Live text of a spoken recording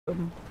Take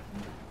it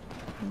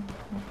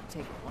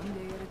one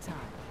day at a time.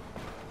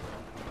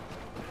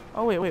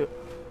 Oh, wait.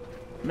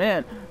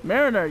 Man,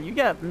 Mariner, you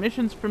got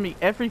missions for me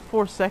every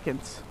 4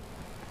 seconds.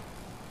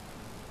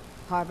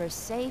 Harbor's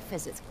safe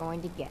as it's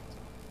going to get.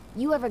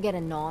 You ever get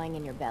a gnawing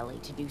in your belly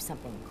to do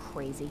something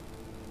crazy?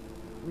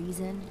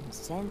 Reason and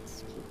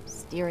sense keep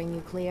steering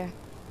you clear.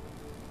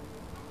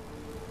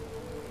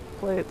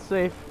 Play it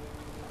safe.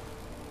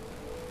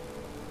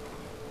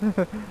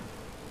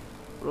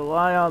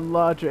 Rely on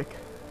logic.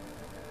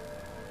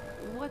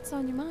 What's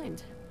on your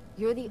mind?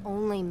 You're the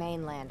only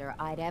mainlander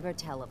I'd ever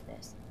tell of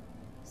this.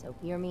 So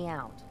hear me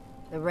out.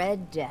 The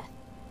Red Death.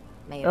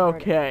 May have heard of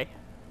it. Okay.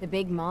 The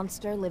big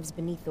monster lives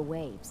beneath the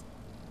waves.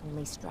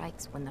 Only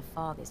strikes when the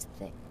fog is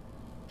thick.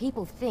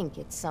 People think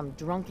it's some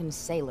drunken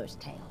sailor's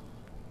tale.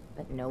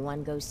 But no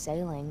one goes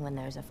sailing when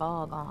there's a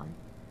fog on.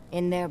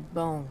 In their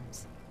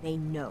bones, they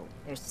know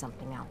there's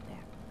something out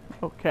there.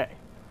 Okay.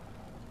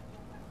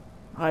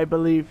 I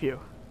believe you.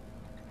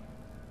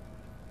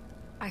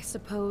 I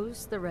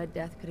suppose the Red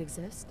Death could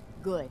exist.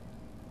 Good.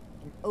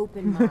 An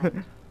open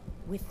mind.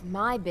 With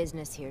my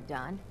business here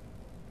done,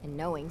 and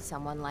knowing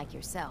someone like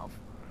yourself,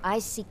 I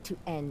seek to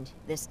end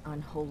this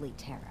unholy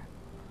terror.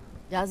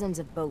 Dozens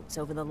of boats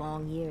over the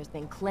long years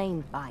been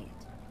claimed by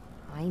it.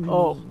 I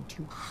mean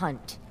to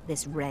hunt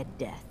this Red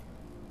Death.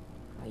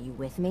 Are you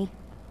with me?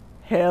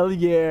 Hell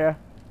yeah.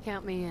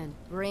 Count me in.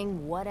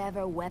 Bring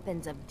whatever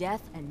weapons of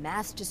death and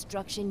mass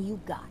destruction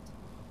you got.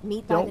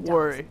 Meet by the Don't docks.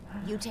 worry.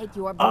 You take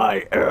your boat,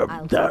 I am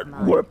I'll that take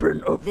mine.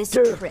 weapon of This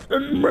death trip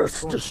and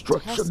mass will test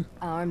destruction.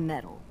 our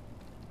mettle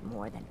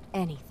more than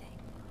anything.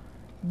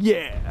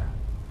 Yeah.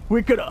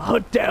 We're gonna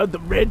hunt down the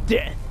Red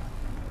Death.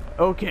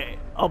 Okay,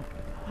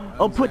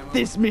 I'll put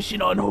this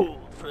mission on hold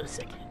for a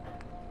second.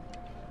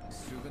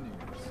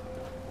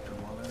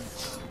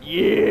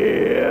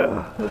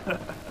 Yeah.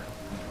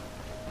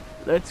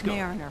 Let's go.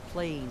 Mariner,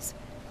 please.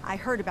 I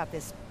heard about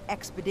this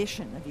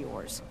expedition of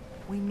yours.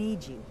 We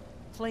need you.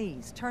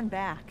 Please, turn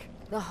back.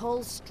 The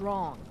hull's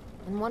strong,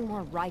 and one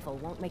more rifle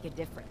won't make a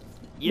difference.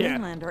 Yeah.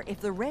 Mainlander, if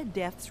the Red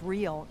Death's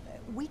real,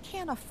 we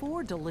can't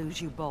afford to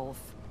lose you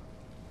both.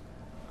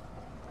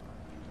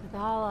 With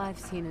all I've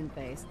seen in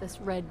base, this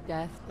Red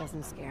Death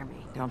doesn't scare me.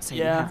 Don't say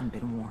Yeah. you haven't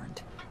been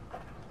warned.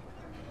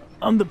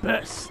 I'm the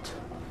best.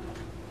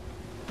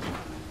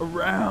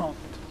 Around.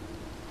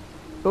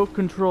 Boat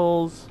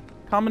controls.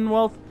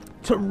 Commonwealth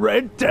to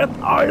Red Death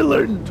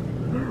Island.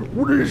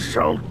 We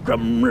shall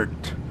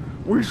commit.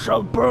 We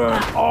shall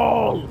burn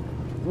all.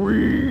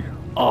 We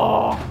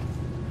are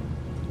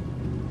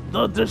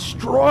the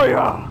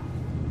destroyer.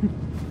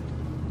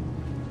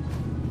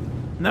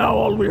 Now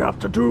all we have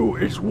to do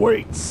is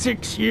wait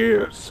 6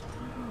 years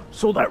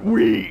so that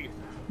we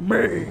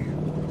may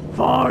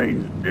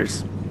find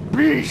this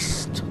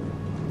beast,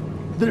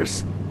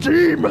 this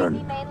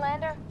demon.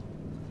 Mainlander,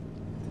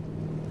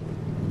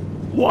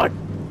 What?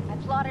 I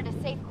plotted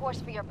a safe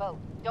course for your boat.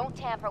 Don't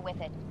tamper with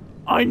it.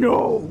 I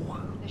know.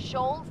 The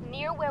shoals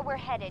near where we're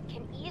headed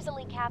can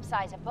easily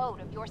capsize a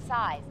boat of your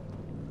size.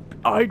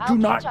 I do I'll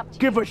catch up not to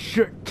give a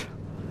shit.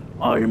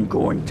 I am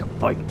going to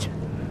fight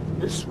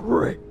this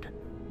Red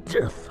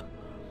Death.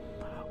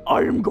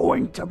 I am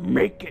going to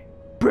make it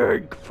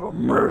beg for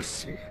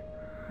mercy.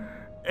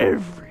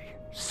 Every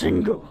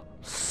single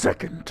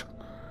second,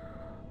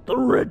 the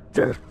Red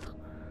Death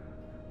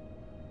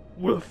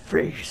will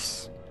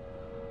face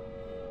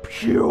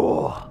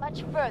pure,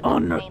 Much further,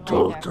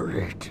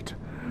 unadulterated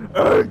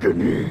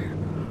agony.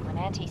 When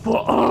Auntie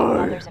For Stacy and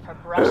I others of her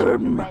brush with the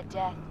am Red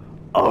Death,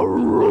 a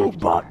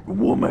robot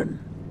woman.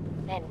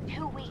 then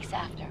 2 weeks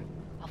after,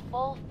 a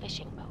full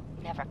fishing boat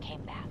never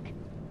came back.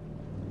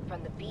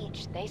 From the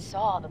beach, they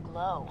saw the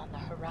glow on the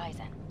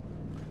horizon.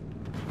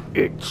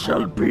 It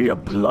shall be a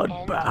End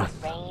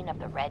bloodbath. the reign of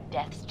the Red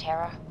Death's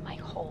terror my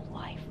whole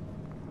life.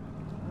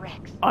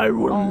 Wrecks I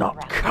will all not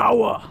around.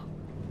 cower.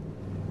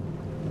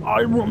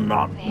 I will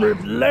not There.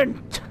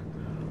 relent.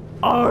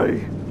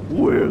 I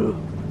will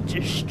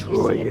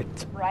destroy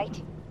it.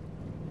 Right?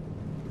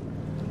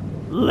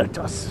 Let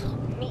us,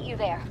 Meet you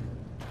there.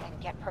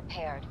 And get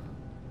prepared.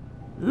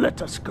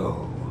 let us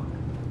go.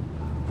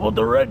 For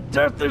the Red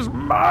Death is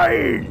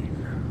mine.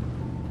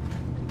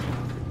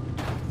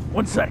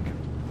 1 sec.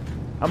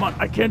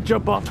 I can't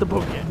jump off the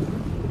boat yet.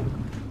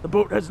 The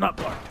boat has not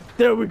parked.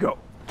 There we go.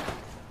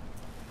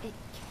 It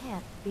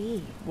can't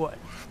be. What?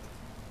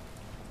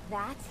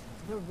 That's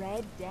the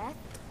Red Death?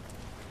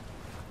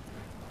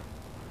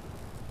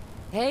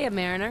 Hey, a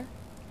mariner.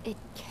 It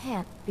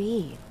can't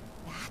be.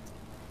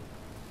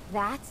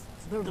 That's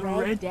the, The Red,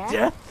 Red Death?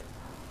 Death?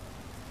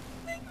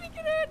 I think we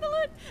can handle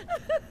it.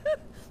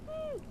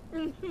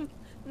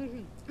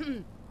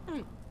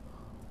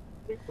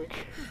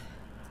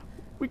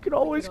 We could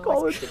always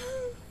call it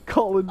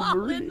the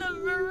Marine. the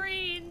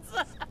Marines.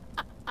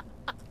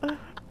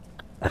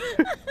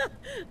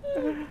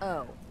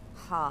 Oh,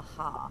 ha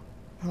ha.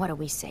 What do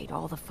we say to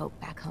all the folk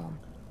back home?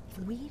 If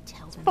we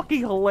tell them Fucking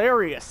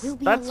hilarious. we'll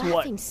be That's a what.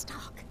 laughing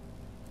stock.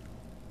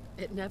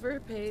 It never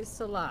pays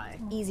to lie.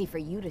 Easy for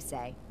you to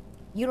say.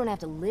 You don't have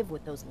to live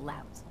with those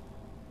louts.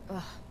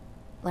 Ugh.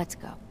 Let's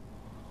go.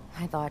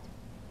 I thought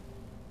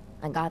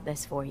I got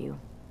this for you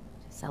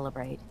to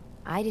celebrate.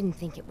 I didn't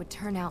think it would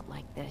turn out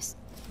like this.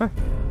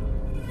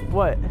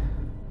 What?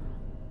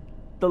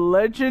 The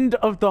Legend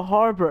of the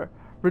Harbor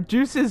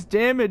reduces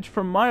damage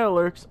from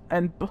Mirelurks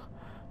and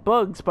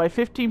bugs by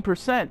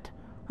 15%.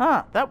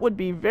 Huh, that would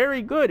be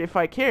very good if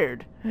I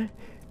cared.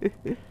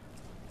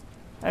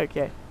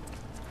 Okay.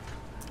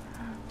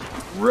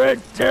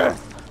 Red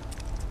Death!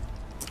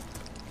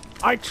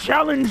 I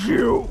challenge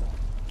you!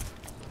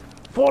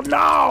 For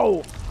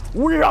now,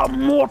 we are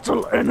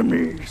mortal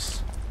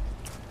enemies.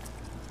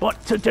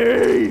 But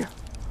today,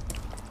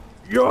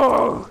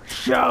 you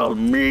shall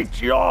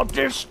meet your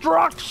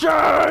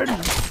destruction!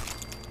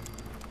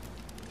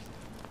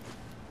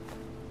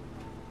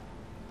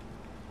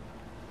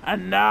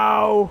 And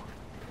now...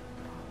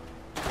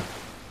 It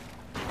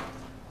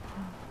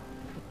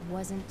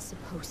wasn't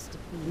supposed to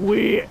be.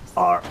 we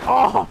are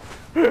off!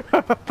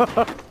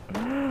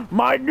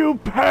 My new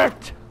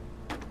pet!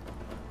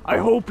 I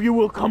hope you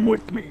will come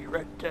with me,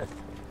 Red Death.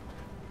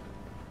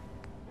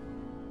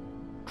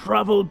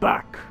 Travel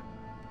back.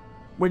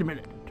 Wait a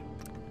minute.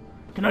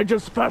 Can I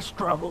just fast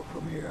travel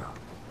from here?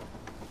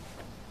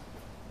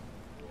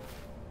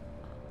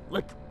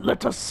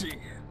 Let us see.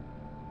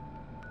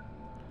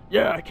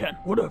 Yeah, I can.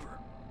 Whatever.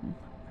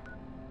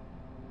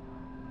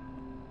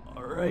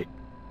 Alright.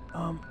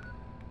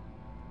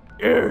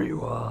 Here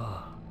you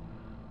are.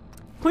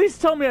 Please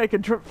tell me I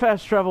can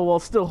fast travel while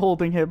still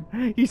holding him.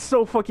 He's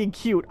so fucking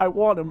cute. I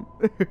want him.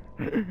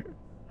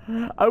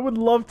 I would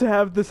love to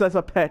have this as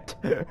a pet.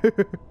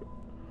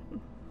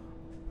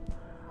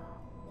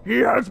 He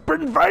has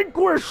been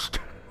vanquished!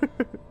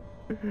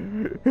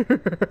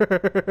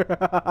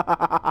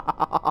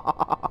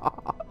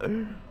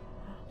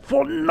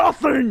 For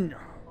nothing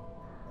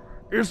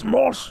is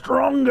more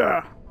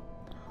stronger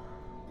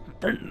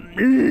than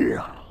me.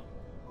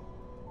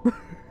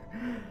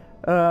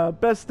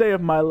 Best day of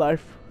my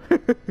life.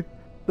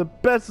 The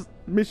best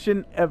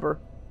mission ever.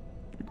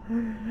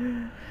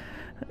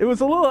 It was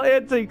a little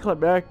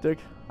anticlimactic.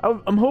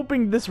 I'm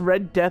hoping this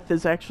Red Death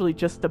is actually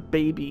just a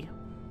baby.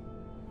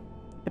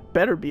 It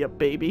better be a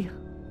baby.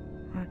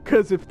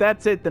 Because if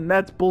that's it, then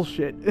that's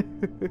bullshit.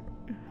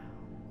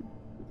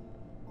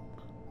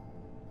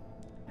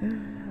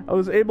 I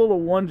was able to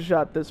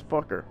one-shot this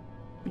fucker.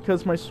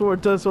 Because my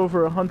sword does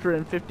over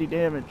 150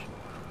 damage.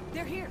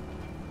 They're here.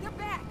 They're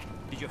back.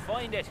 Did you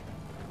find it?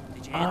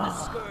 Did you end the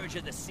scourge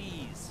of the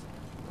seas?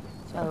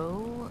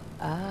 So,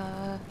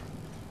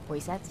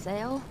 we set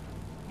sail,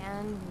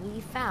 and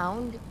we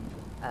found,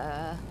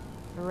 the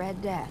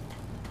Red Death.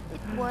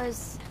 It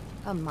was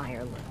a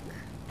Mirelurk.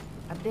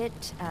 A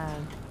bit,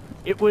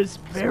 It was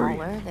very...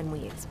 smaller than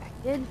we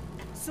expected.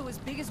 So as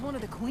big as one of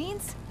the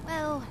queens?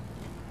 Well,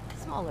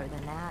 smaller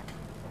than that.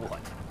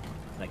 What?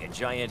 Like a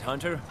giant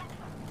hunter?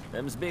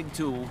 Them's big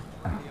too.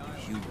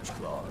 Huge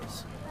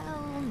claws.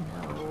 Well,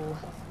 no.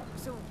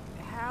 So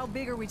how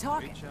big are we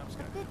talking?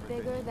 A bit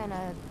bigger than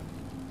a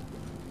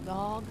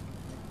dog.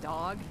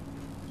 Dog?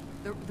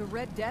 The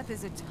Red Death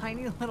is a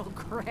tiny little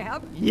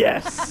crab?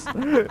 Yes!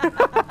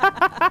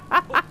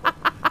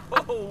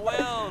 Oh,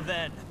 well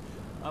then.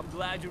 I'm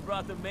glad you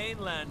brought the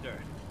mainlander.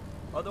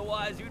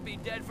 Otherwise, you'd be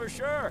dead for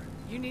sure.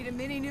 You need a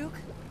mini nuke?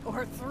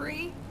 Or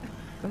 3?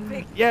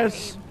 Big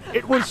Yes! game.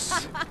 It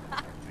was...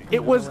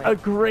 It was a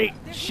great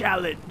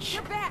challenge.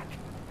 You're back.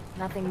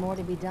 Nothing more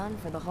to be done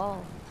for the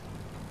hull.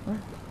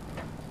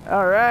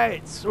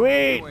 Alright,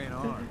 sweet!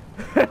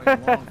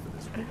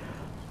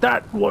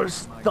 That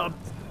was the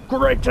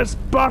greatest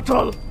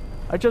battle!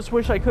 I just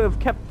wish I could have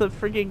kept the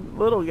freaking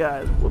little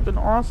guys. It would have been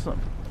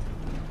awesome.